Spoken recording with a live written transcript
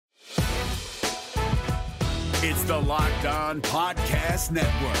It's the Locked On Podcast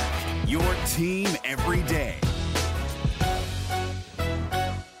Network, your team every day.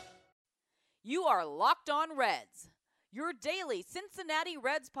 You are Locked On Reds, your daily Cincinnati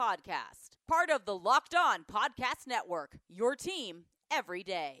Reds podcast. Part of the Locked On Podcast Network, your team every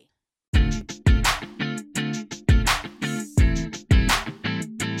day.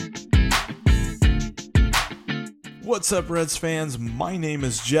 What's up, Reds fans? My name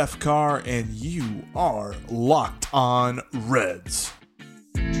is Jeff Carr, and you are Locked On Reds.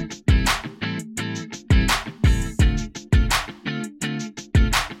 And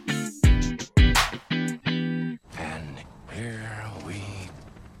here we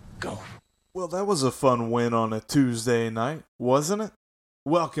go. Well, that was a fun win on a Tuesday night, wasn't it?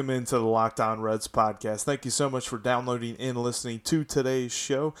 Welcome into the Locked On Reds podcast. Thank you so much for downloading and listening to today's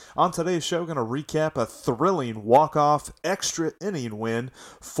show. On today's show, going to recap a thrilling walk-off extra inning win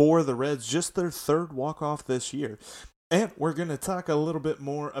for the Reds, just their third walk-off this year. And we're going to talk a little bit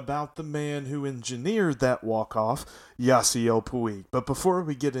more about the man who engineered that walk-off, Yasiel Puig. But before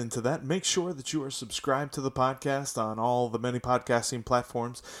we get into that, make sure that you are subscribed to the podcast on all the many podcasting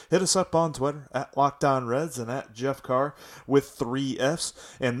platforms. Hit us up on Twitter, at Locked On Reds and at Jeff Carr with 3 Fs.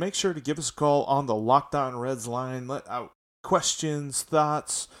 And make sure to give us a call on the Locked On Reds line. Let out questions,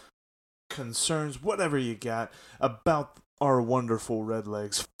 thoughts, concerns, whatever you got about our wonderful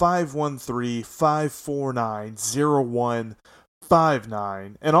Redlegs.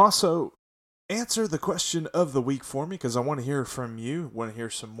 513-549-0159. And also, answer the question of the week for me, because I want to hear from you. I want to hear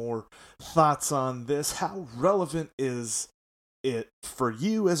some more thoughts on this. How relevant is it for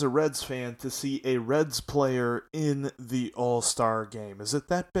you as a Reds fan to see a Reds player in the All-Star game? Is it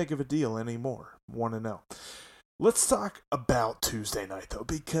that big of a deal anymore? Want to know. Let's talk about Tuesday night, though,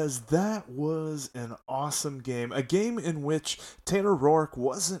 because that was an awesome game. A game in which Tanner Roark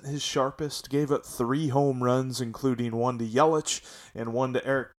wasn't his sharpest, gave up 3 home runs, including one to Yelich and one to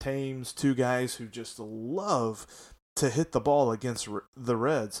Eric Thames, 2 guys who just love to hit the ball against the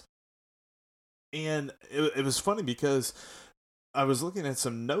Reds. And it was funny because I was looking at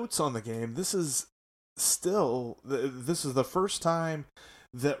some notes on the game. This is the first time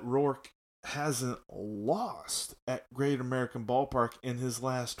that Roark hasn't lost at Great American Ballpark in his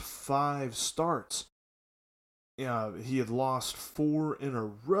last 5 starts. He had lost 4 in a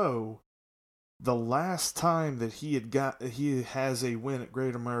row. The last time that he has a win at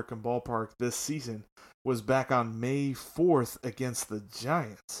Great American Ballpark this season was back on May 4th against the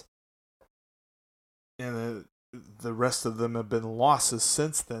Giants. And the rest of them have been losses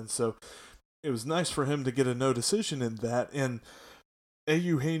since then. So it was nice for him to get a no decision in that. And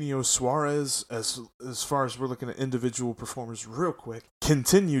Eugenio Suarez, as far as we're looking at individual performers real quick,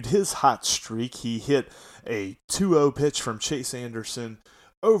 continued his hot streak. He hit a 2-0 pitch from Chase Anderson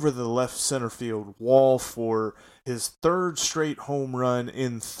over the left center field wall for his 3rd straight home run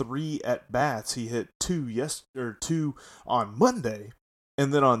in 3 at-bats. He hit 2 on Monday,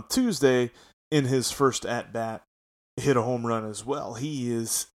 and then on Tuesday, in his first at-bat, hit a home run as well. He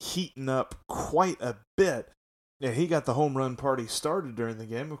is heating up quite a bit. Yeah, he got the home run party started during the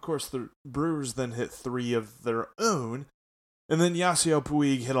game. Of course, the Brewers then hit 3 of their own. And then Yasiel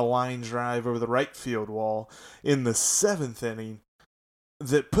Puig hit a line drive over the right field wall in the 7th inning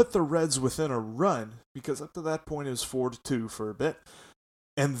that put the Reds within a run, because up to that point it was 4-2 for a bit.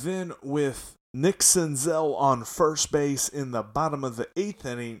 And then with Nick Senzel on first base in the bottom of the 8th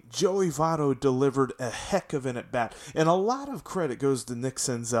inning, Joey Votto delivered a heck of an at-bat. And a lot of credit goes to Nick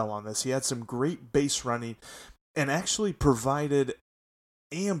Senzel on this. He had some great base running and actually provided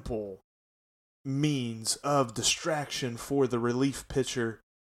ample means of distraction for the relief pitcher,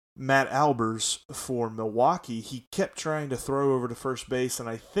 Matt Albers, for Milwaukee. He kept trying to throw over to first base, and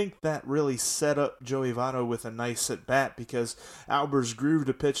I think that really set up Joey Votto with a nice at-bat, because Albers grooved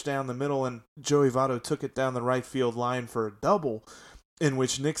a pitch down the middle, and Joey Votto took it down the right field line for a double, in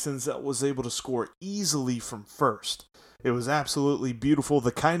which Nick Senzel was able to score easily from first. It was absolutely beautiful,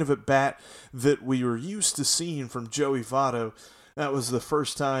 the kind of at-bat that we were used to seeing from Joey Votto. That was the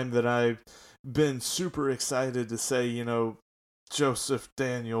first time that I've been super excited to say, Joseph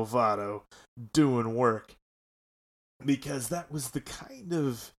Daniel Votto doing work. Because that was the kind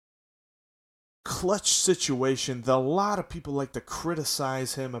of clutch situation that a lot of people like to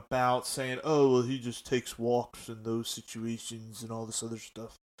criticize him about, saying, oh, well, he just takes walks in those situations and all this other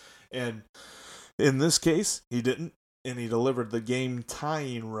stuff. And in this case, he didn't. And he delivered the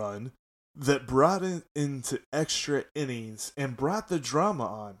game-tying run that brought it into extra innings and brought the drama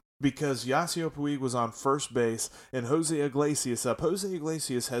on, because Yasiel Puig was on first base and Jose Iglesias up. Jose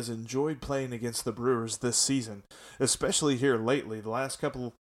Iglesias has enjoyed playing against the Brewers this season, especially here lately. The last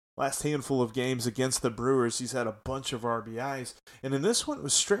couple last handful of games against the Brewers, he's had a bunch of RBIs. And in this one, it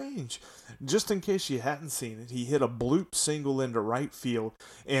was strange. Just in case you hadn't seen it, he hit a bloop single into right field.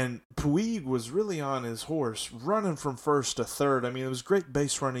 And Puig was really on his horse, running from first to third. I mean, it was great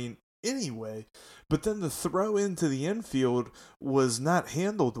base running anyway. But then the throw into the infield was not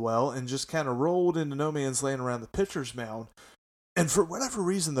handled well and just kind of rolled into no man's land around the pitcher's mound. And for whatever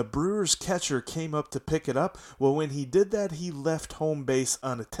reason, the Brewers catcher came up to pick it up. Well, when he did that, he left home base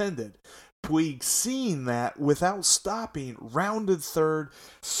unattended. Puig, seeing that, without stopping, rounded third,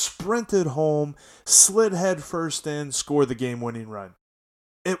 sprinted home, slid head first in, scored the game-winning run.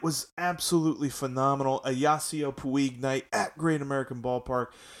 It was absolutely phenomenal. A Yasiel Puig night at Great American Ballpark,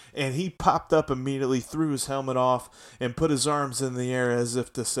 and he popped up immediately, threw his helmet off, and put his arms in the air as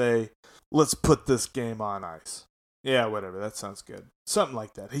if to say, let's put this game on ice. Yeah, whatever, that sounds good. Something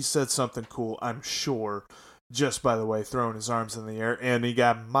like that. He said something cool, I'm sure, just by the way, throwing his arms in the air, and he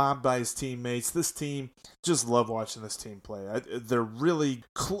got mobbed by his teammates. This team, just love watching this team play. They're really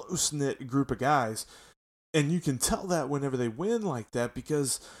close-knit group of guys, and you can tell that whenever they win like that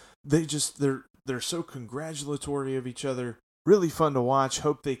because they're so congratulatory of each other. Really fun to watch.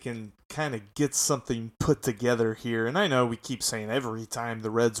 Hope they can kind of get something put together here. And I know we keep saying every time the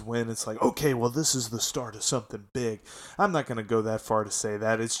Reds win, it's like, okay, well, this is the start of something big. I'm not going to go that far to say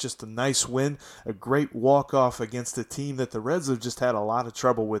that. It's just a nice win, a great walk-off against a team that the Reds have just had a lot of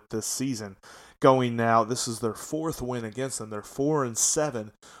trouble with this season. Going now, this is their fourth win against them. They're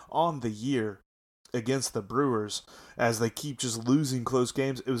 4-7 on the year against the Brewers as they keep just losing close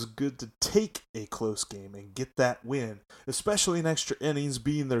games. It was good to take a close game and get that win, especially in extra innings,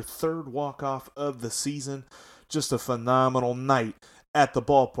 being their third walk-off of the season. Just a phenomenal night at the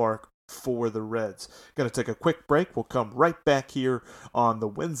ballpark for the Reds. Going to take a quick break. We'll come right back here on the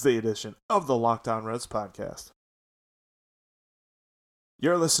Wednesday edition of the Locked On Reds podcast.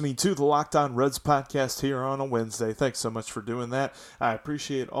 You're listening to the Locked On Reds podcast here on a Wednesday. Thanks so much for doing that. I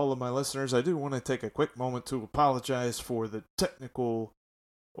appreciate all of my listeners. I do want to take a quick moment to apologize for the technical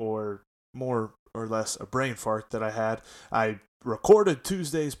or more or less a brain fart that I had. I recorded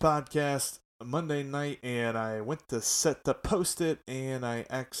Tuesday's podcast Monday night and I went to set to post it and I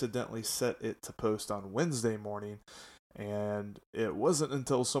accidentally set it to post on Wednesday morning. And it wasn't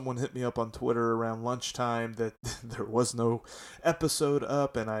until someone hit me up on Twitter around lunchtime that there was no episode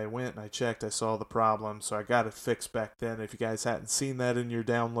up, and I went and I checked, I saw the problem, so I got it fixed back then. If you guys hadn't seen that in your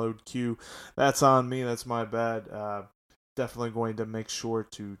download queue, that's on me, that's my bad. Definitely going to make sure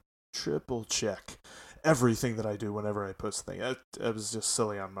to triple check everything that I do whenever I post a thing. It was just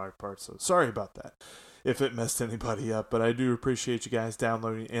silly on my part, so sorry about that if it messed anybody up, but I do appreciate you guys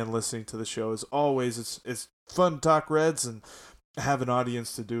downloading and listening to the show. As always, it's fun to talk Reds and have an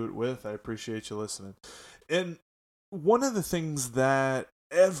audience to do it with. I appreciate you listening. And one of the things that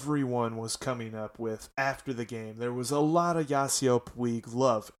everyone was coming up with after the game, there was a lot of Yasiel Puig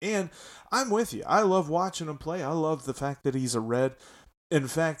love. And I'm with you. I love watching him play. I love the fact that he's a Red. In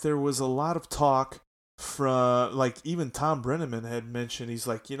fact, there was a lot of talk from, like, even Tom Brenneman had mentioned, he's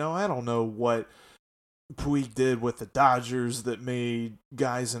like, I don't know what Puig did with the Dodgers that made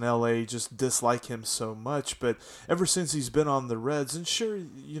guys in LA just dislike him so much, but ever since he's been on the Reds, and sure,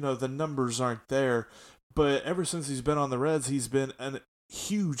 the numbers aren't there, but ever since he's been on the Reds, he's been a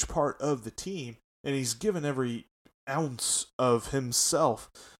huge part of the team, and he's given every ounce of himself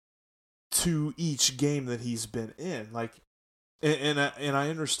to each game that he's been in. Like, and I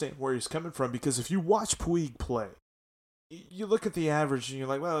understand where he's coming from, because if you watch Puig play, you look at the average and you're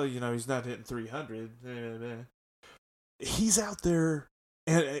like, well, he's not hitting 300. He's out there,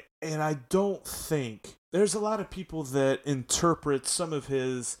 and I don't think there's a lot of people that interpret some of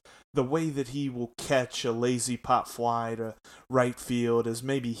the way that he will catch a lazy pop fly to right field as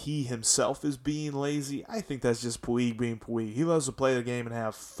maybe he himself is being lazy. I think that's just Puig being Puig. He loves to play the game and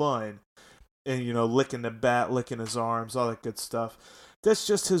have fun, and licking the bat, licking his arms, all that good stuff. That's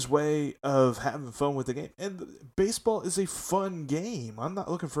just his way of having fun with the game. And baseball is a fun game. I'm not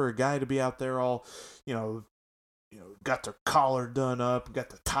looking for a guy to be out there all, got their collar done up,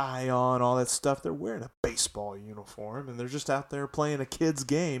 got the tie on, all that stuff. They're wearing a baseball uniform, and they're just out there playing a kid's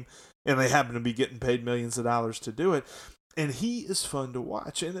game, and they happen to be getting paid millions of dollars to do it. And he is fun to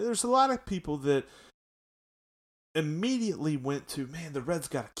watch. And there's a lot of people that immediately went to, man, the Reds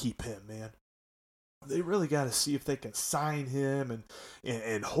got to keep him, man. They really got to see if they can sign him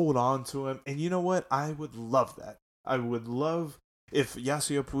and hold on to him. And you know what? I would love that. I would love if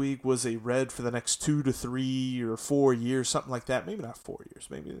Yasiel Puig was a Red for the next 2 to 3 or 4 years, something like that. Maybe not 4 years,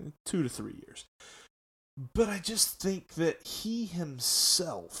 maybe 2 to 3 years. But I just think that he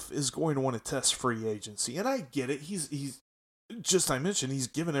himself is going to want to test free agency. And I get it. He's just I mentioned, he's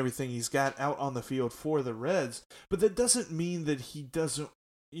given everything he's got out on the field for the Reds, but that doesn't mean that he doesn't,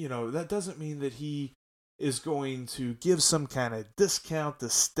 that doesn't mean that he is going to give some kind of discount to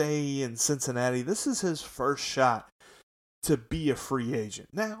stay in Cincinnati. This is his first shot to be a free agent.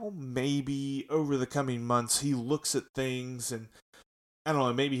 Now, maybe over the coming months, he looks at things and, I don't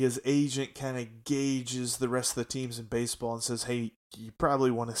know, maybe his agent kind of gauges the rest of the teams in baseball and says, hey, you probably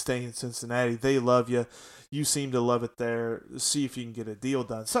want to stay in Cincinnati. They love you. You seem to love it there. See if you can get a deal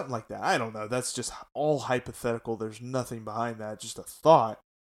done. Something like that. I don't know. That's just all hypothetical. There's nothing behind that. Just a thought.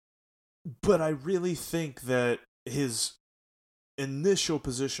 But I really think that his initial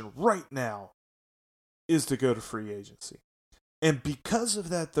position right now is to go to free agency. And because of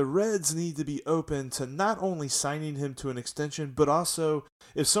that, the Reds need to be open to not only signing him to an extension, but also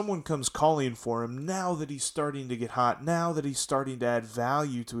if someone comes calling for him, now that he's starting to get hot, now that he's starting to add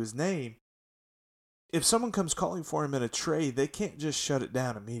value to his name, if someone comes calling for him in a trade, they can't just shut it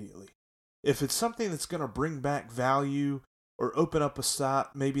down immediately. If it's something that's going to bring back value or open up a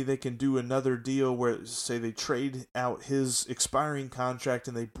stop, maybe they can do another deal where, say, they trade out his expiring contract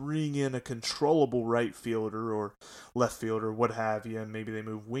and they bring in a controllable right fielder or left fielder, what have you, and maybe they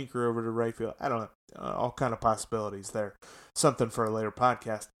move Winker over to right field. I don't know. All kind of possibilities there. Something for a later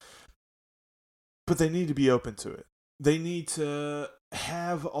podcast. But they need to be open to it. They need to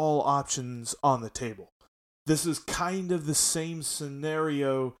have all options on the table. This is kind of the same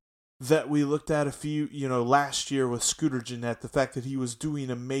scenario that we looked at last year with Scooter Gennett, the fact that he was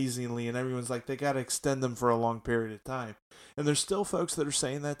doing amazingly and everyone's like, they got to extend him for a long period of time. And there's still folks that are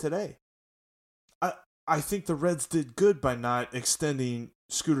saying that today. I think the Reds did good by not extending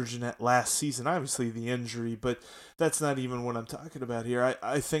Scooter Gennett last season. Obviously the injury, but that's not even what I'm talking about here.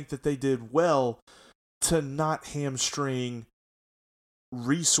 I think that they did well to not hamstring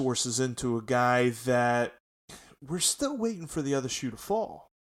resources into a guy that we're still waiting for the other shoe to fall.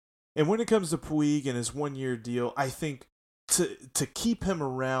 And when it comes to Puig and his 1-year deal, I think to keep him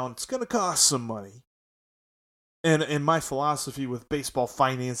around, it's going to cost some money. And my philosophy with baseball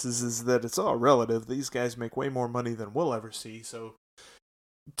finances is that it's all relative. These guys make way more money than we'll ever see. So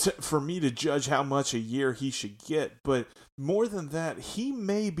for me to judge how much a year he should get, but more than that, he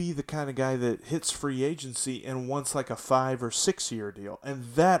may be the kind of guy that hits free agency and wants like a 5 or 6 year deal. And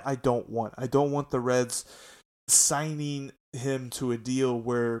that I don't want. I don't want the Reds signing him to a deal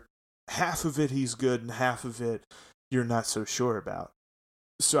where half of it he's good and half of it you're not so sure about.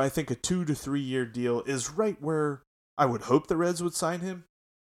 So I think a 2 to 3 year deal is right where I would hope the Reds would sign him.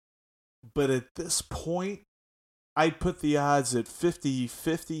 But at this point, I'd put the odds at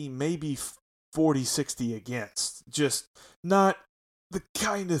 50-50, maybe 40-60 against. Just not the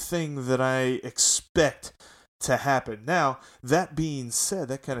kind of thing that I expect to happen. Now, that being said,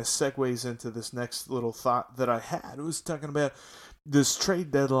 that kind of segues into this next little thought that I had. It was talking about this trade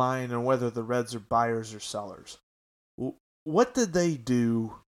deadline and whether the Reds are buyers or sellers. What did they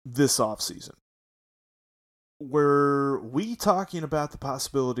do this offseason? Were we talking about the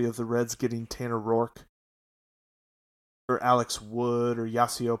possibility of the Reds getting Tanner Roark or Alex Wood or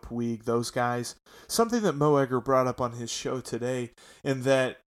Yasiel Puig, those guys? Something that Mo Egger brought up on his show today, and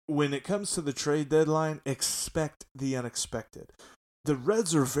that when it comes to the trade deadline, expect the unexpected. The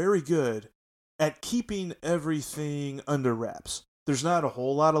Reds are very good at keeping everything under wraps. There's not a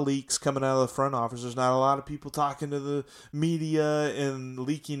whole lot of leaks coming out of the front office. There's not a lot of people talking to the media and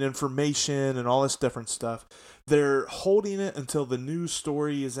leaking information and all this different stuff. They're holding it until the news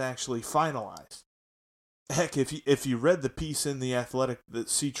story is actually finalized. Heck, if you read the piece in The Athletic that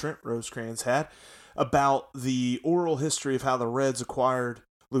C. Trent Rosecrans had about the oral history of how the Reds acquired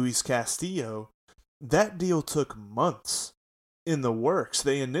Luis Castillo, that deal took months in the works.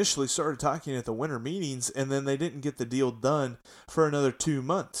 They initially started talking at the winter meetings, and then they didn't get the deal done for another 2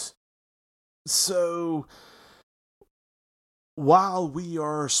 months. So, while we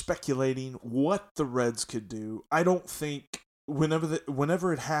are speculating what the Reds could do, I don't think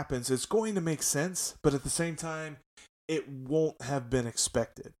whenever it happens, it's going to make sense, but at the same time, it won't have been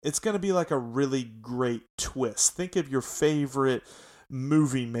expected. It's going to be like a really great twist. Think of your favorite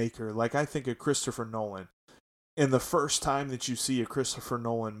movie maker, like I think of Christopher Nolan. And the first time that you see a Christopher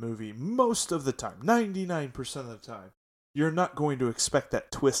Nolan movie, most of the time, 99% of the time, you're not going to expect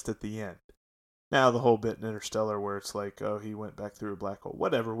that twist at the end. Now, the whole bit in Interstellar where it's like, oh, he went back through a black hole.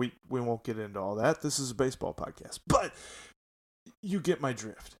 Whatever, we won't get into all that. This is a baseball podcast. But you get my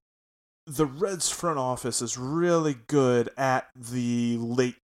drift. The Reds front office is really good at the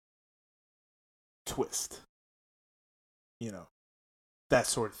late twist. that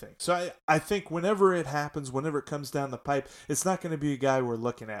sort of thing. So I think whenever it happens, whenever it comes down the pipe, it's not going to be a guy we're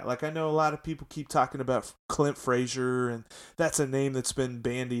looking at. Like, I know a lot of people keep talking about Clint Frazier, and that's a name that's been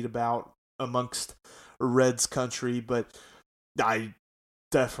bandied about amongst Reds country, but I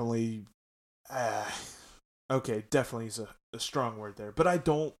definitely, definitely is a strong word there, but I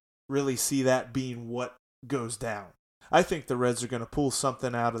don't really see that being what goes down. I think the Reds are going to pull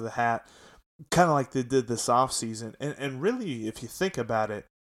something out of the hat, kind of like they did this offseason. And really, if you think about it,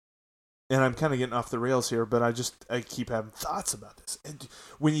 and I'm kind of getting off the rails here, but I keep having thoughts about this. And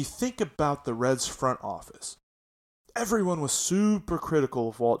when you think about the Reds front office, everyone was super critical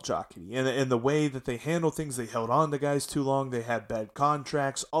of Walt Jocketty and the way that they handled things. They held on to guys too long. They had bad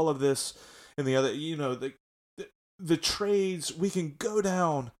contracts, all of this and the other, the trades. We can go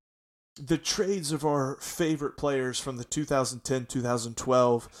down the trades of our favorite players from the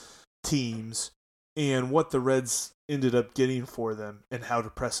 2010-2012 teams and what the Reds ended up getting for them and how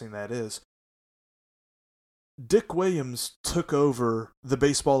depressing that is. Dick Williams took over the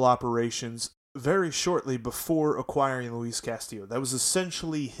baseball operations very shortly before acquiring Luis Castillo. That was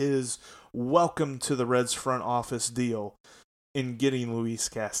essentially his welcome to the Reds front office deal in getting Luis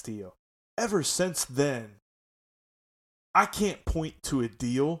Castillo. Ever since then, I can't point to a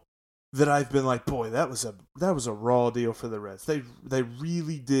deal that I've been like, boy, that was a raw deal for the Reds. They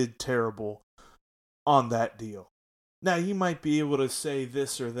really did terrible on that deal. Now, you might be able to say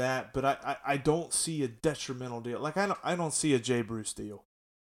this or that, but I don't see a detrimental deal. Like, I don't see a Jay Bruce deal.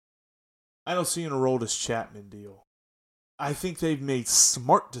 I don't see an Aroldis Chapman deal. I think they've made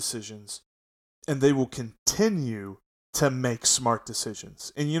smart decisions, and they will continue to make smart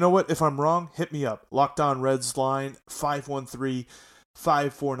decisions. And you know what? If I'm wrong, hit me up. Locked On Reds line,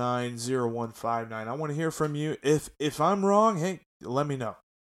 513-549-0159. I want to hear from you. If I'm wrong, hey, let me know.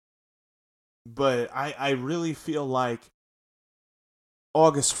 But I really feel like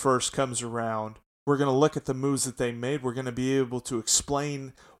August 1st comes around. We're going to look at the moves that they made. We're going to be able to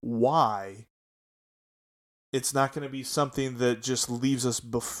explain why. It's not going to be something that just leaves us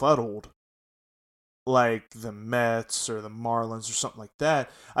befuddled like the Mets or the Marlins or something like that.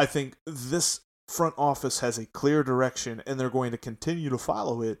 I think this front office has a clear direction, and they're going to continue to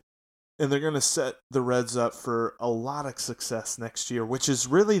follow it, and they're going to set the Reds up for a lot of success next year, which is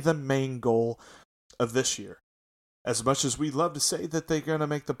really the main goal of this year. As much as we'd love to say that they're going to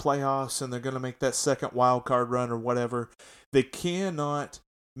make the playoffs and they're going to make that second wild card run or whatever, they cannot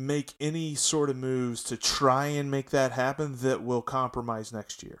make any sort of moves to try and make that happen that will compromise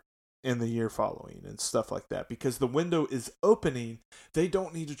next year and the year following and stuff like that. Because the window is opening, they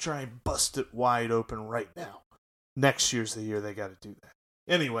don't need to try and bust it wide open right now. Next year's the year they got to do that.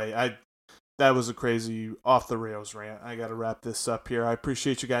 Anyway, that was a crazy off-the-rails rant. I got to wrap this up here. I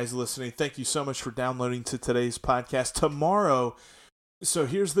appreciate you guys listening. Thank you so much for downloading to today's podcast. Tomorrow, so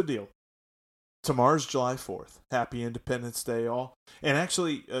here's the deal. Tomorrow's July 4th. Happy Independence Day, all. And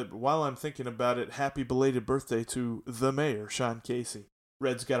actually, while I'm thinking about it, happy belated birthday to the mayor, Sean Casey.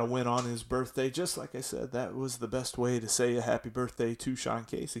 Reds got a win on his birthday. Just like I said, that was the best way to say a happy birthday to Sean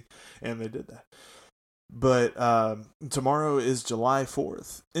Casey. And they did that. But tomorrow is July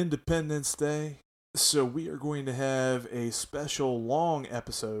 4th, Independence Day, so we are going to have a special long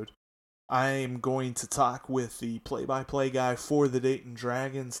episode. I am going to talk with the play-by-play guy for the Dayton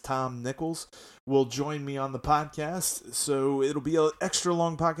Dragons, Tom Nichols, will join me on the podcast, so it'll be an extra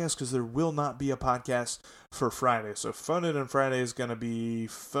long podcast because there will not be a podcast for Friday. So Phone It In Friday is going to be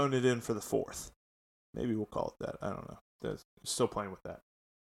Phone It In for the 4th. Maybe we'll call it that. I don't know. Still playing with that.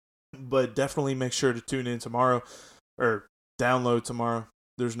 But definitely make sure to tune in tomorrow, or download tomorrow.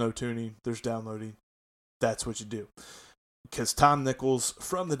 There's no tuning, there's downloading. That's what you do. Because Tom Nichols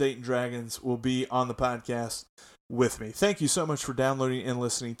from the Dayton Dragons will be on the podcast with me. Thank you so much for downloading and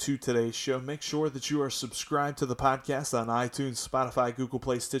listening to today's show. Make sure that you are subscribed to the podcast on iTunes, Spotify, Google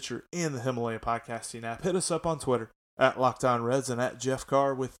Play, Stitcher, and the Himalaya podcasting app. Hit us up on Twitter at Locked On Reds and at Jeff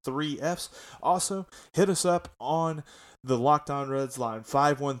Carr with 3 Fs. Also, hit us up on the Locked On Reds line,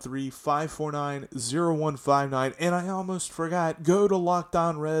 513-549-0159. And I almost forgot, go to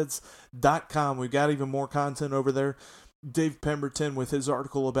LockedOnReds.com. We've got even more content over there. Dave Pemberton with his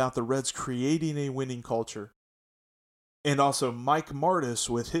article about the Reds creating a winning culture. And also Mike Martis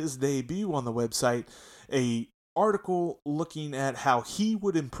with his debut on the website, a article looking at how he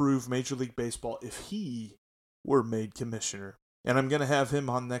would improve Major League Baseball if he were made commissioner. And I'm going to have him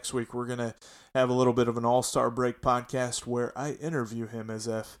on next week. We're going to have a little bit of an all-star break podcast where I interview him as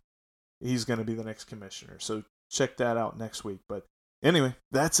if he's going to be the next commissioner. So check that out next week. But anyway,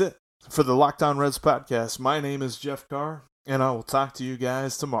 that's it for the Locked On Reds podcast. My name is Jeff Carr, and I will talk to you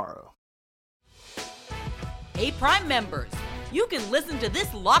guys tomorrow. Hey, Prime members, You can listen to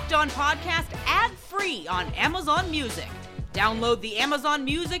this Locked On podcast ad-free on Amazon Music. Download the Amazon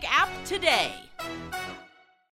Music app today.